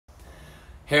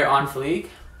Hair on fleek?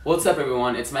 What's up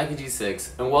everyone, it's Mikey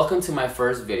G6 and welcome to my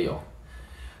first video.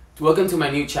 Welcome to my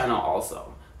new channel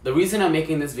also. The reason I'm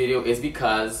making this video is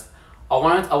because I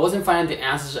wasn't finding the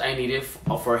answers I needed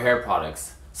for hair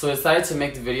products, so I decided to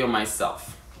make the video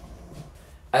myself.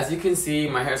 As you can see,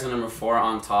 my hair's a number 4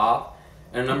 on top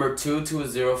and a number 2 to a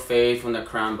 0 fade from the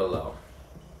crown below.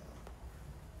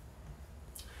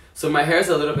 So my hair is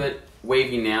a little bit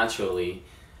wavy naturally,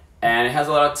 and it has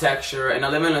a lot of texture, and I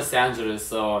live in Los Angeles,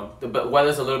 so the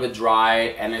weather's a little bit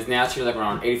dry and it's naturally like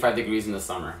around 85 degrees in the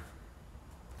summer.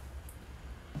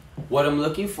 What I'm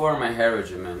looking for in my hair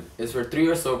regimen is for 3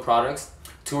 or so products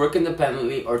to work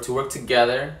independently or to work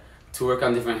together to work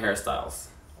on different hairstyles.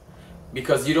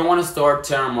 Because you don't want to store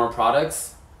 10 or more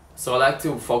products, so I like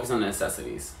to focus on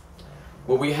necessities.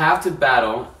 What we have to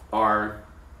battle are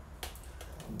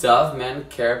Dove Men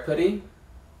Care Putty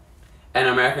and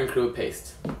American Crew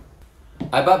Paste.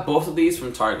 I bought both of these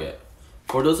from Target.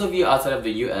 For those of you outside of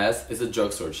the US, it's a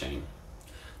drugstore chain.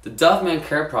 The Dove Men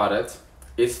Care product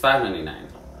is $5.99,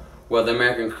 while the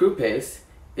American Crew Paste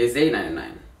is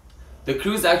 $8.99. The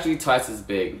Crew is actually twice as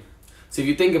big, so if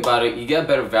you think about it, you get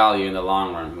better value in the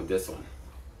long run with this one.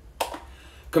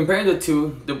 Comparing the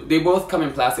two, they both come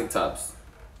in plastic tubs.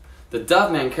 The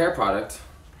Dove Men Care product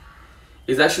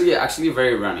is actually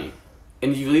very runny,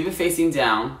 and if you leave it facing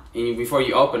down and before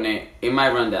you open it, it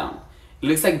might run down. It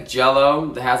looks like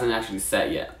Jello that hasn't actually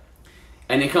set yet,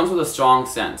 and it comes with a strong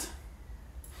scent,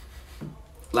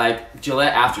 like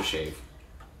Gillette aftershave.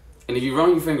 And if you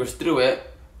run your fingers through it,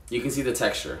 you can see the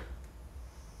texture.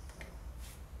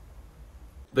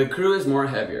 The Crew is more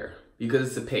heavier because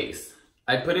it's a paste.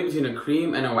 I put it between a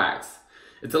cream and a wax.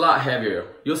 It's a lot heavier.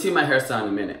 You'll see my hairstyle in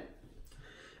a minute.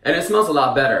 And it smells a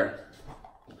lot better.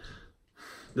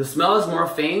 The smell is more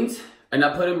faint, and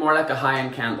I put it more like a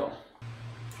high-end candle.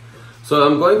 So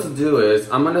what I'm going to do is,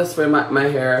 I'm going to spray my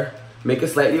hair, make it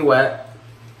slightly wet,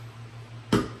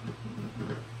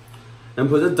 and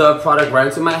put the Dove product right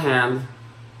into my hand,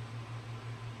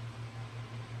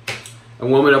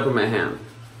 and warm it up with my hand.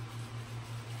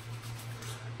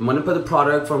 I'm going to put the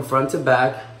product from front to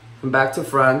back, from back to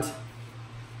front,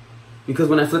 because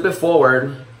when I flip it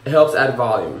forward, it helps add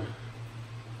volume.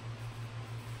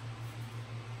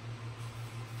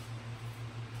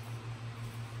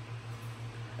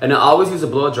 And I always use a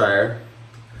blow dryer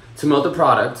to melt the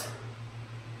product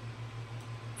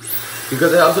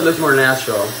because it helps it look more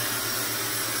natural.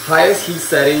 Highest heat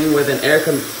setting with an air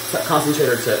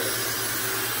concentrator tip.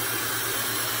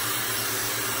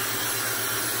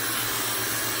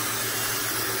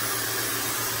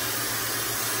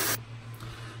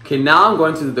 Okay, now I'm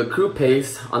going to do the Crew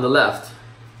Paste on the left.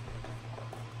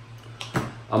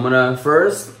 I'm gonna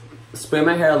first spray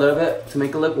my hair a little bit to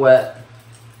make it look wet.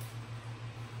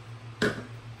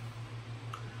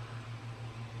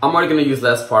 I'm already going to use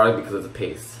less product because it's a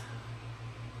paste.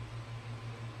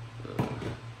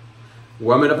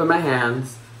 Warm it up in my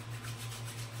hands.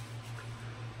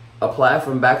 Apply it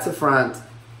from back to front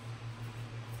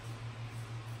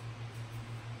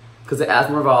because it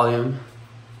adds more volume.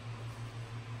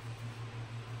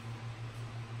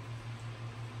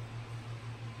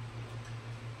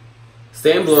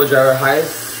 Stay in blow dryer,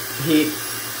 highest heat,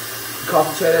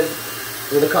 concentrated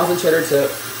with a concentrator tip.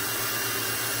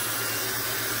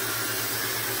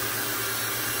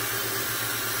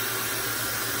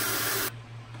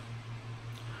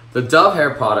 The Dove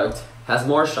hair product has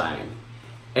more shine,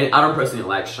 and I don't personally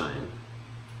like shine.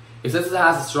 It says it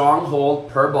has a strong hold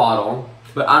per bottle,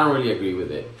 but I don't really agree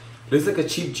with it. It looks like a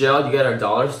cheap gel you get at a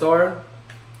dollar store,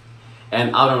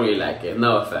 and I don't really like it,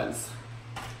 no offense.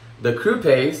 The Crew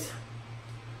Paste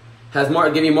has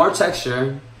give me more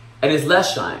texture, and it's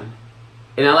less shine,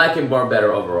 and I like it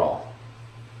better overall.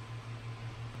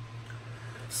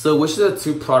 So which of the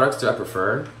two products do I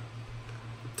prefer?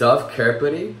 Dove Care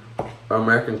Putty or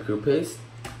American Crew Paste?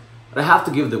 But I have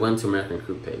to give the win to American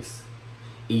Crew Paste.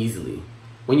 Easily.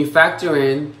 When you factor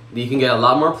in that you can get a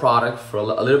lot more product for a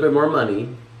little bit more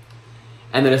money,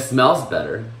 and that it smells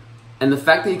better, and the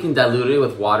fact that you can dilute it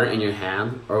with water in your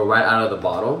hand or right out of the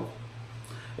bottle,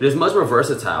 it is much more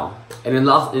versatile, and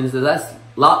it's a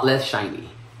lot less shiny,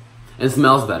 and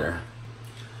smells better.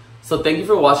 So thank you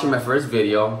for watching my first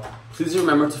video. Please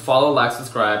remember to follow, like,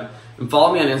 subscribe, and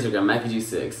follow me on Instagram,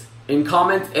 MikeyG6. And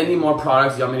comment any more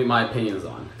products you want me to my opinions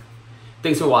on.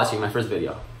 Thanks for watching my first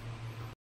video.